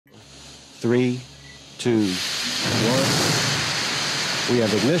3, 2, 1. We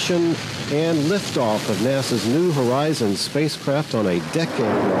have ignition and liftoff of NASA's New Horizons spacecraft on a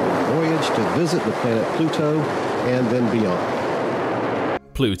decade-long voyage to visit the planet Pluto and then beyond.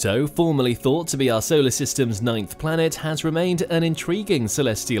 Pluto, formerly thought to be our solar system's 9th planet, has remained an intriguing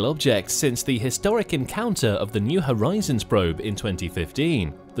celestial object since the historic encounter of the New Horizons probe in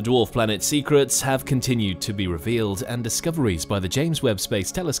 2015. The dwarf planet's secrets have continued to be revealed, and discoveries by the James Webb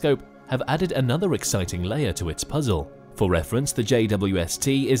Space Telescope have added another exciting layer to its puzzle. For reference, the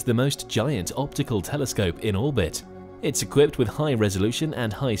jwst is the most giant optical telescope in orbit. It's equipped with high-resolution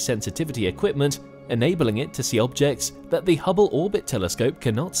and high-sensitivity equipment, enabling it to see objects that the Hubble Orbit Telescope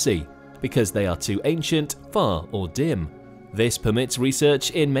cannot see because they are too ancient, far, or dim. This permits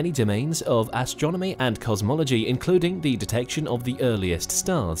research in many domains of astronomy and cosmology, including the detection of the earliest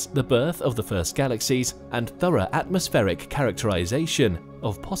stars, the birth of the first galaxies, and thorough atmospheric characterization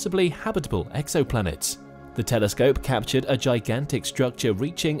of possibly habitable exoplanets. The telescope captured a gigantic structure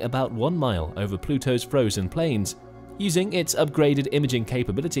reaching about 1 mile over Pluto's frozen plains. Using its upgraded imaging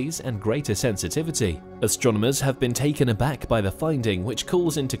capabilities and greater sensitivity, astronomers have been taken aback by the finding, which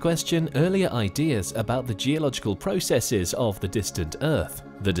calls into question earlier ideas about the geological processes of the distant Earth.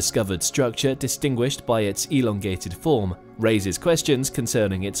 The discovered structure, distinguished by its elongated form, raises questions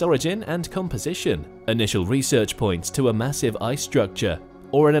concerning its origin and composition. Initial research points to a massive ice structure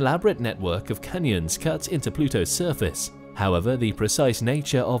or an elaborate network of canyons cut into Pluto's surface. However, the precise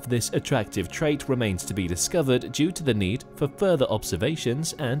nature of this attractive trait remains to be discovered due to the need for further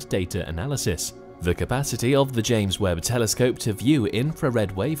observations and data analysis. The capacity of the James Webb Telescope to view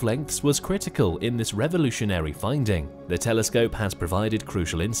infrared wavelengths was critical in this revolutionary finding. The telescope has provided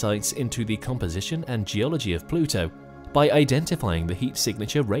crucial insights into the composition and geology of Pluto by identifying the heat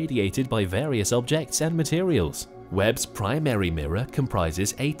signature radiated by various objects and materials. Webb's primary mirror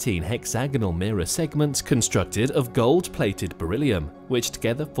comprises 18 hexagonal mirror segments constructed of gold-plated beryllium, which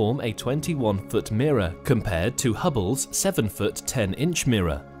together form a 21-foot mirror compared to Hubble's 7-foot 10-inch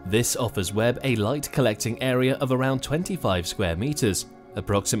mirror. This offers Webb a light collecting area of around 25 square meters,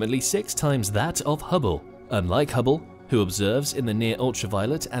 approximately 6 times that of Hubble. Unlike Hubble, who observes in the near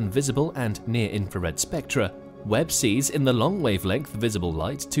ultraviolet and visible and near-infrared spectra, Webb sees in the long wavelength visible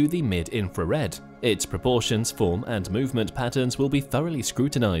light to the mid-infrared. Its proportions, form, and movement patterns will be thoroughly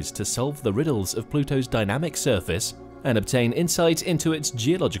scrutinized to solve the riddles of Pluto's dynamic surface and obtain insight into its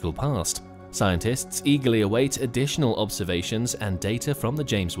geological past. Scientists eagerly await additional observations and data from the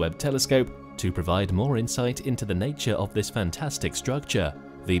James Webb Telescope to provide more insight into the nature of this fantastic structure.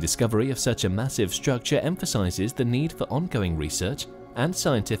 The discovery of such a massive structure emphasizes the need for ongoing research and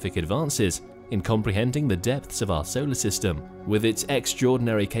scientific advances in comprehending the depths of our solar system. With its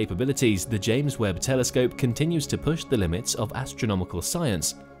extraordinary capabilities, the James Webb Telescope continues to push the limits of astronomical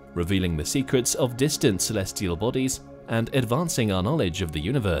science, revealing the secrets of distant celestial bodies and advancing our knowledge of the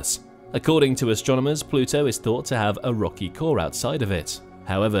universe. According to astronomers, Pluto is thought to have a rocky core outside of it.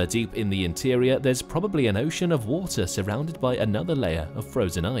 However, deep in the interior, there's probably an ocean of water surrounded by another layer of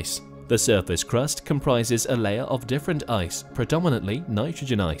frozen ice. The surface crust comprises a layer of different ice, predominantly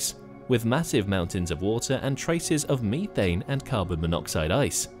nitrogen ice, with massive mountains of water and traces of methane and carbon monoxide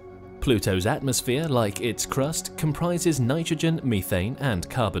ice. Pluto's atmosphere, like its crust, comprises nitrogen, methane, and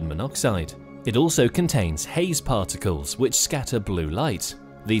carbon monoxide. It also contains haze particles which scatter blue light.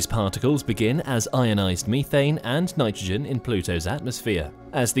 These particles begin as ionized methane and nitrogen in Pluto's atmosphere.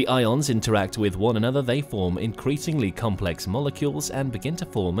 As the ions interact with one another, they form increasingly complex molecules and begin to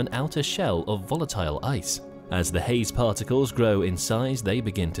form an outer shell of volatile ice. As the haze particles grow in size, they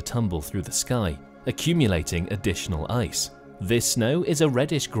begin to tumble through the sky, accumulating additional ice. This snow is a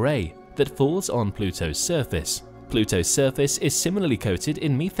reddish grey that falls on Pluto's surface. Pluto's surface is similarly coated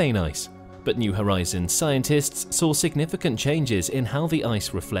in methane ice, but New Horizons scientists saw significant changes in how the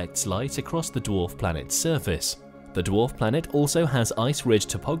ice reflects light across the dwarf planet's surface. The dwarf planet also has ice-ridge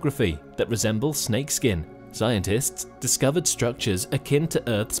topography that resembles snakeskin. Scientists discovered structures akin to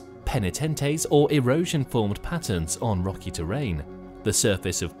Earth's penitentes or erosion-formed patterns on rocky terrain. The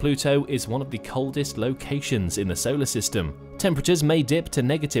surface of Pluto is one of the coldest locations in the solar system. Temperatures may dip to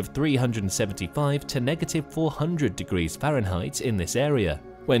 -375 to -400 degrees Fahrenheit in this area.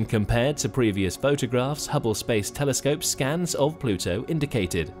 When compared to previous photographs, Hubble Space Telescope scans of Pluto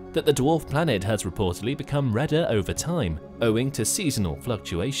indicated that the dwarf planet has reportedly become redder over time, owing to seasonal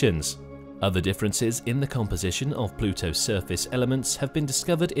fluctuations. Other differences in the composition of Pluto's surface elements have been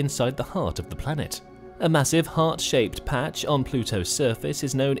discovered inside the heart of the planet. A massive heart-shaped patch on Pluto's surface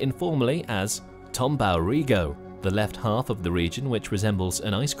is known informally as Tombaugh-Rigaud. The left half of the region, which resembles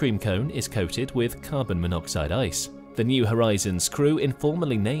an ice cream cone, is coated with carbon monoxide ice. The New Horizons crew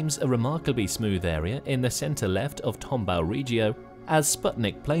informally names a remarkably smooth area in the center left of Tombau Regio as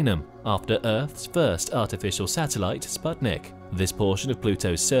Sputnik Planum, after Earth's first artificial satellite, Sputnik. This portion of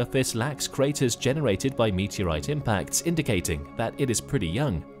Pluto's surface lacks craters generated by meteorite impacts, indicating that it is pretty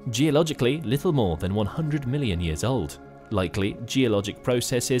young, geologically little more than 100 million years old. Likely, geologic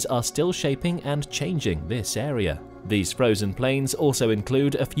processes are still shaping and changing this area. These frozen plains also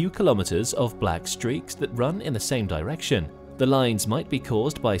include a few kilometers of black streaks that run in the same direction. The lines might be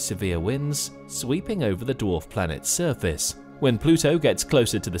caused by severe winds sweeping over the dwarf planet's surface. When Pluto gets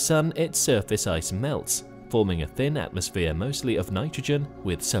closer to the Sun, its surface ice melts, forming a thin atmosphere mostly of nitrogen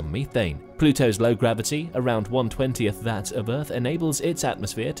with some methane. Pluto's low gravity, around 1/20th that of Earth, enables its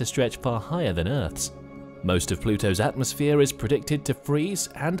atmosphere to stretch far higher than Earth's. Most of Pluto's atmosphere is predicted to freeze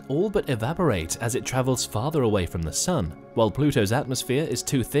and all but evaporate as it travels farther away from the Sun. While Pluto's atmosphere is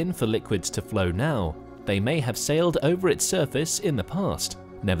too thin for liquids to flow now, they may have sailed over its surface in the past.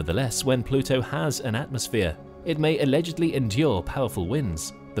 Nevertheless, when Pluto has an atmosphere, it may allegedly endure powerful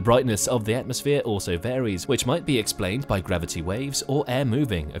winds. The brightness of the atmosphere also varies, which might be explained by gravity waves or air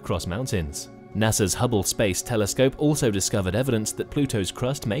moving across mountains. NASA's Hubble Space Telescope also discovered evidence that Pluto's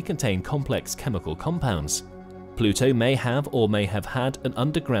crust may contain complex chemical compounds. Pluto may have or may have had an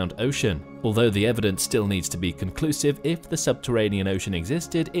underground ocean. Although the evidence still needs to be conclusive, if the subterranean ocean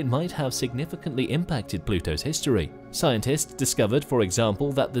existed, it might have significantly impacted Pluto's history. Scientists discovered, for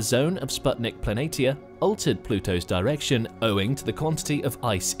example, that the zone of Sputnik Planitia altered Pluto's direction owing to the quantity of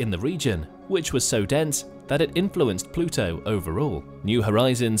ice in the region, which was so dense that it influenced Pluto overall. New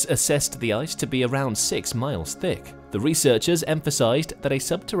Horizons assessed the ice to be around 6 miles thick. The researchers emphasized that a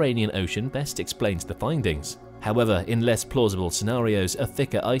subterranean ocean best explains the findings. However, in less plausible scenarios, a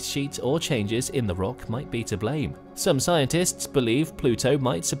thicker ice sheet or changes in the rock might be to blame. Some scientists believe Pluto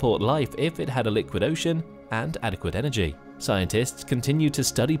might support life if it had a liquid ocean and adequate energy. Scientists continue to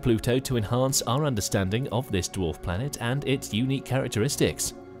study Pluto to enhance our understanding of this dwarf planet and its unique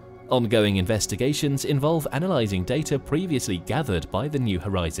characteristics. Ongoing investigations involve analyzing data previously gathered by the New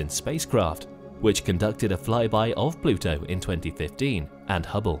Horizons spacecraft, which conducted a flyby of Pluto in 2015, and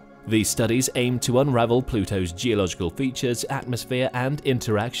Hubble. These studies aim to unravel Pluto's geological features, atmosphere, and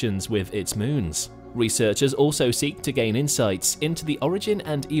interactions with its moons. Researchers also seek to gain insights into the origin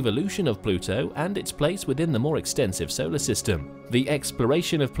and evolution of Pluto and its place within the more extensive solar system. The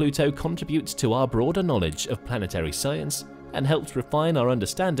exploration of Pluto contributes to our broader knowledge of planetary science and helps refine our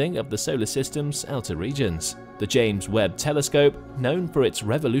understanding of the solar system's outer regions. The James Webb Telescope, known for its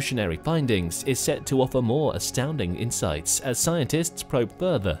revolutionary findings, is set to offer more astounding insights as scientists probe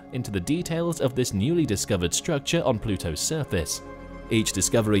further into the details of this newly discovered structure on Pluto's surface. Each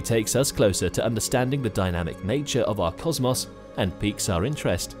discovery takes us closer to understanding the dynamic nature of our cosmos and piques our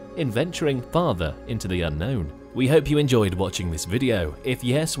interest in venturing farther into the unknown. We hope you enjoyed watching this video. If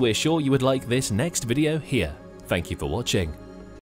yes, we're sure you would like this next video here. Thank you for watching.